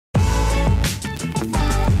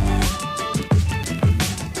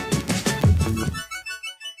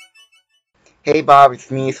Hey Bob,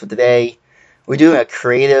 it's me. So today we're doing a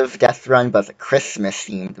creative death run, but it's a Christmas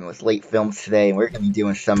themed and with late films today. And we're gonna be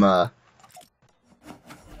doing some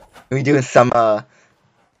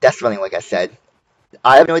death running, like I said.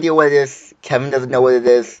 I have no idea what it is. Kevin doesn't know what it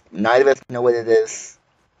is. Neither of us know what it is.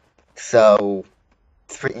 So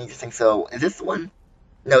it's pretty interesting. So is this the one?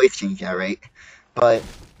 No, it's changing, alright. But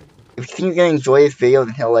if you think you're gonna enjoy this video,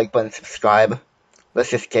 then hit the like button, subscribe.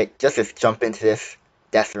 Let's just jump into this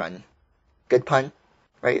death run. Good pun,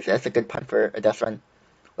 right? That's a good pun for a death run.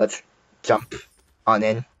 Let's jump on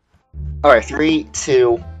in. Alright, 3,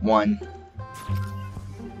 2, 1.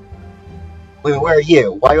 Wait, where are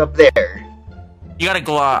you? Why are you up there? You gotta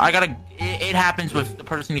go out. It happens with the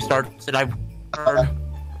person who starts it. I've heard.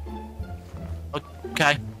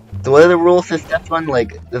 Okay. So what are the rules to this death run?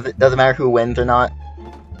 Like, does it matter who wins or not?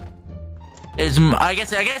 I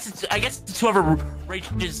guess it's whoever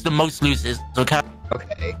reaches the most loses. Okay.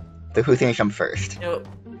 Okay. So who's gonna jump first?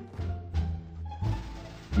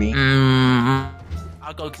 Me?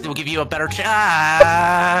 I'll go because it will give you a better chance.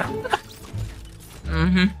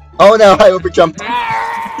 Oh no, I overjumped.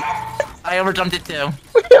 I overjumped it too.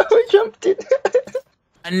 I overjumped it.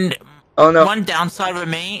 And oh no. One downside with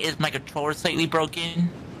me is my controller slightly broken.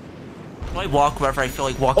 So I walk wherever I feel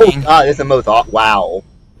like walking. Oh god, this is the most wow.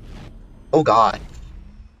 Oh god.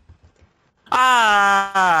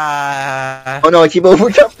 Oh no, I keep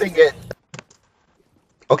overjumping it.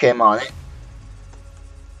 Okay, I'm on it.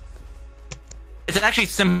 It's actually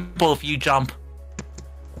simple if you jump.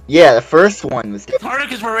 Yeah, the first one was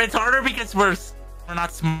different. It's harder because we're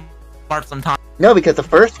not smart sometimes. No, because the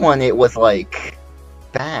first one it was like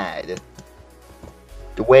bad.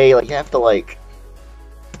 The way like you have to like.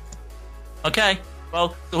 Okay,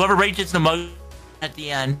 well, whoever rages the most at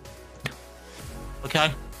the end.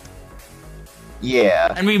 Okay.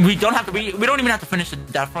 Yeah. And we don't have to we don't even have to finish the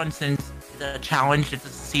death run since the challenge is to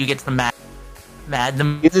see who gets the mad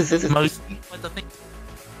This is most. What the thing?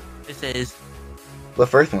 This is. The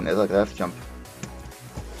first one is like that's jump.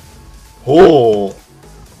 Oh.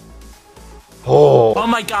 Oh. Oh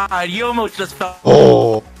my god! You almost just fell.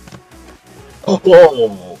 Oh.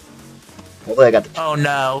 Oh. Hopefully I got the. Oh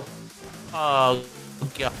no. Oh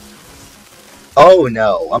god. Oh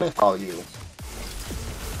no! I'm gonna follow you.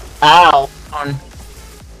 Ow! On.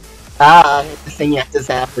 Ah! This thing you have to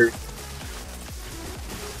zapper.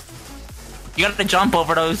 You gotta jump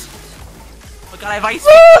over those. Oh god, I have ice.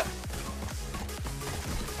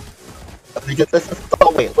 Because this is.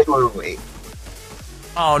 Oh wait.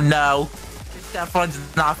 Oh no. This death run's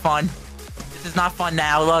not fun. This is not fun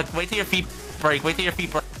now. Look, wait till your feet break. Wait till your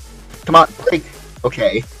feet break. Come on, break.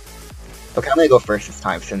 Okay. Okay, I'm gonna go first this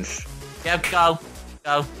time since. Yeah, go.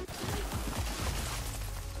 Go.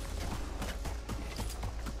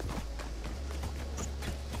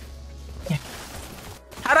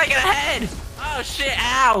 How'd I get ahead? Oh shit,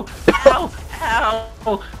 ow! Ow! Ow!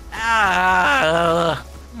 Ow!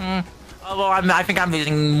 Oh, well, I think I'm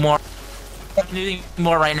losing more. I'm losing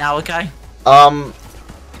more right now, okay? Oh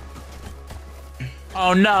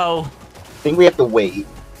no! I think we have to wait. You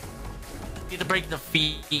have to break the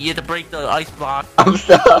feet. You have to break the ice block. I'm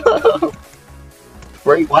so.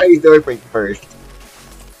 Break. Why are you doing break first?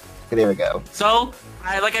 Okay, there we go. So,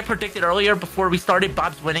 like I predicted earlier before we started,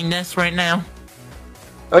 Bob's winning this right now.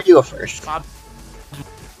 Oh, you go first. Bob,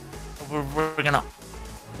 we're gonna.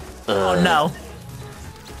 Oh no.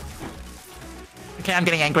 Okay, I'm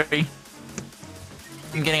getting angry.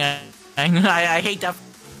 I'm getting angry. I hate that.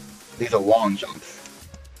 These are long jumps.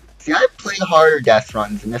 See, I've played harder death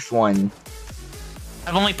runs, and this one.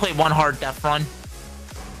 I've only played one hard death run.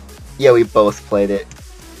 Yeah, we both played it.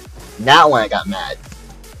 That one I got mad.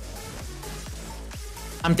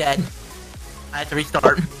 I'm dead. I had to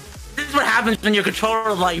restart. This is what happens when your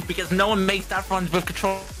controller life, because no one makes death runs with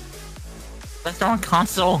control. Unless they're on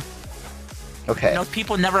console. Okay. You know,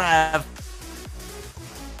 people never have.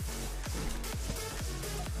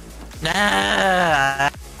 Nah,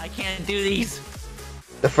 I can't do these.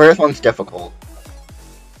 The first one's difficult.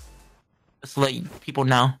 Just let people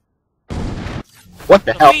know. What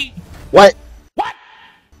the hell? What? What?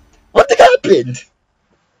 What happened?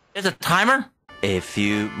 There's a timer? A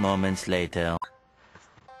few moments later.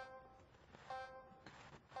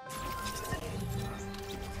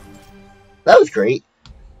 That was great.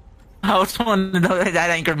 I was wanting to know that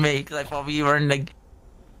angered me, because I thought we were in the...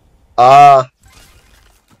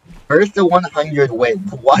 First to 100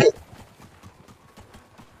 wins. What?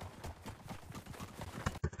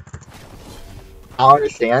 I don't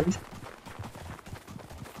understand.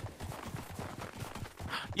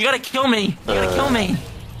 You gotta kill me! You gotta kill me!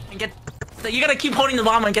 And get... You gotta keep holding the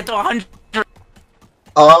llama and get to 100!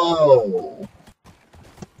 Oh.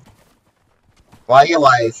 Why you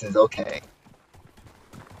lie? This is okay.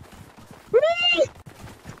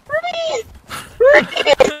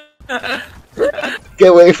 Get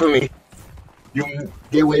away from me! You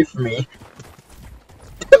get away from me!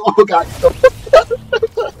 Oh god!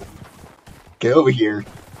 Get over here!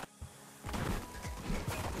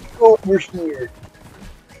 Over here!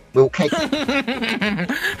 Okay.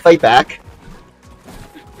 Fight back.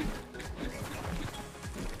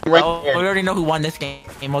 Right Oh, there. we already know who won this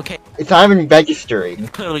game, okay? It's not even registering.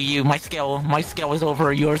 Clearly you. My skill is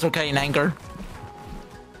over yours, okay, in anger.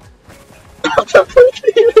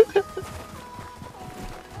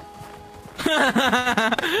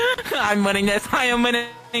 I'm winning this. I am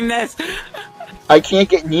winning this. I can't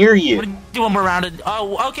get near you. We're doing one more round of,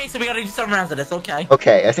 oh, okay, so we gotta do 7 rounds of this, okay.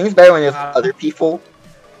 Okay, I think it's better when there's other people.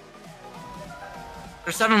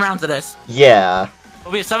 There's 7 rounds of this. Yeah.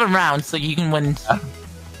 Well, we have 7 rounds, so you can win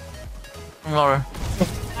more.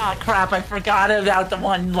 Ah, crap, I forgot about the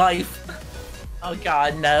 1 life. Oh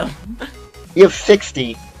god, no. You have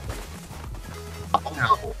 60. Oh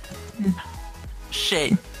no.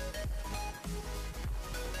 Shit.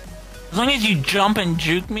 As long as you jump and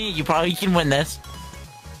juke me, you probably can win this.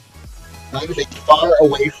 I'm far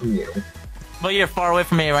away from you. But you're far away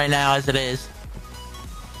from me right now, as it is.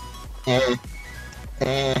 Eh.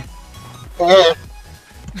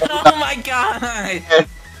 Oh my god!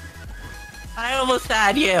 I almost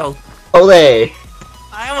had you. Ole.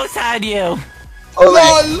 I almost had you.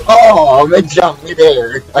 Ole. Oh, I'm gonna jump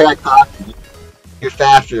midair. I got cocky. You're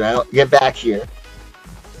faster now. Get back here.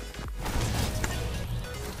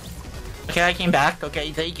 Okay, I came back.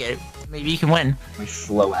 Okay, take it. Maybe you can win. My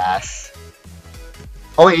slow ass.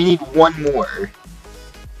 Oh wait, you need 1 more.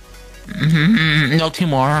 No, 2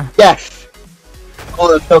 more. Yes!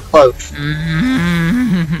 Oh, that's so close.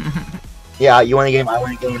 Mm-hmm. Yeah, you want a game, I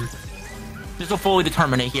want a game. This will fully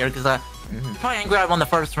determine it here, because probably angry I won the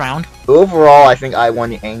first round. Overall, I think I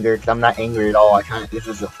won the anger, because I'm not angry at all. This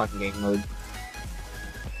is a fucking game mode.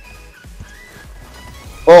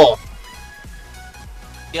 Oh!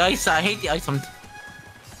 The ice, I hate the ice.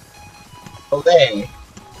 Ole.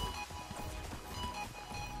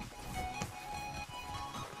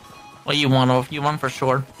 Well, you won for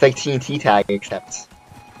sure. It's like TNT tag, except...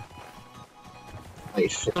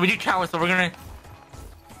 Nice. So we do challenge, so we're gonna...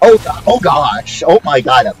 Oh gosh! Oh my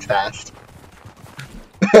god, that was fast.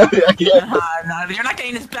 I can't- No, you're not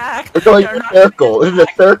getting this back! We're going in a circle. This is a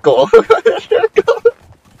circle.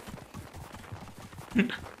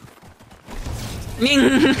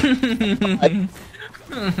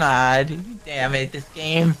 Ah, damn it, this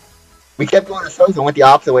game. We kept going in circles and went the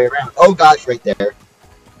opposite way around. Oh gosh, right there.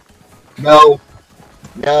 No.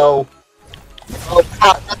 No. Oh,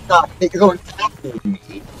 that's not. You're going faster than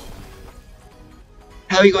me.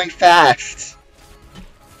 How are you going fast?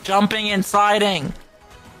 Jumping and sliding.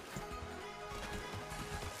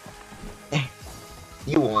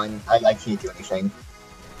 You won. I can't do anything.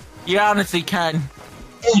 You honestly can.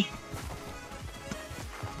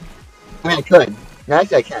 I mean, I could. No,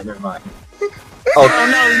 actually, I can't. Never mind. Oh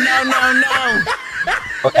no!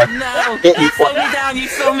 Okay. No! Hit me You slow twice. me down! You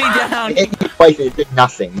slow me down! It hit me twice and it did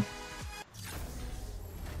nothing.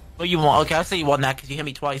 Well, you won. Okay, I'll say you won that because you hit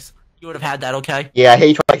me twice. You would have had that, okay? Yeah, I hit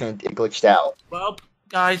you twice and it glitched out. Well,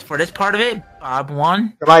 guys, for this part of it, Bob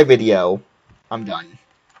won. For my video, I'm done.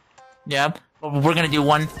 Yeah. Well, we're gonna do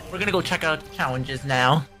one. We're gonna go check out the challenges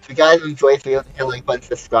now. If you guys enjoyed this video, hit the like button,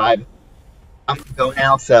 subscribe. I'm gonna go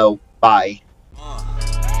now, so bye.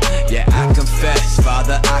 Yeah, I confess,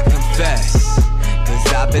 Father, I confess.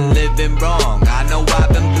 Cause I've been living wrong, I know I've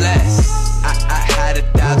been blessed. I had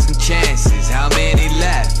 1,000 chances, how many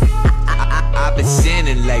left? I've been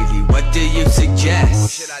sinning lately, what do you suggest?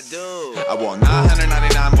 What should I do? I want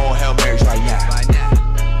 999 more help.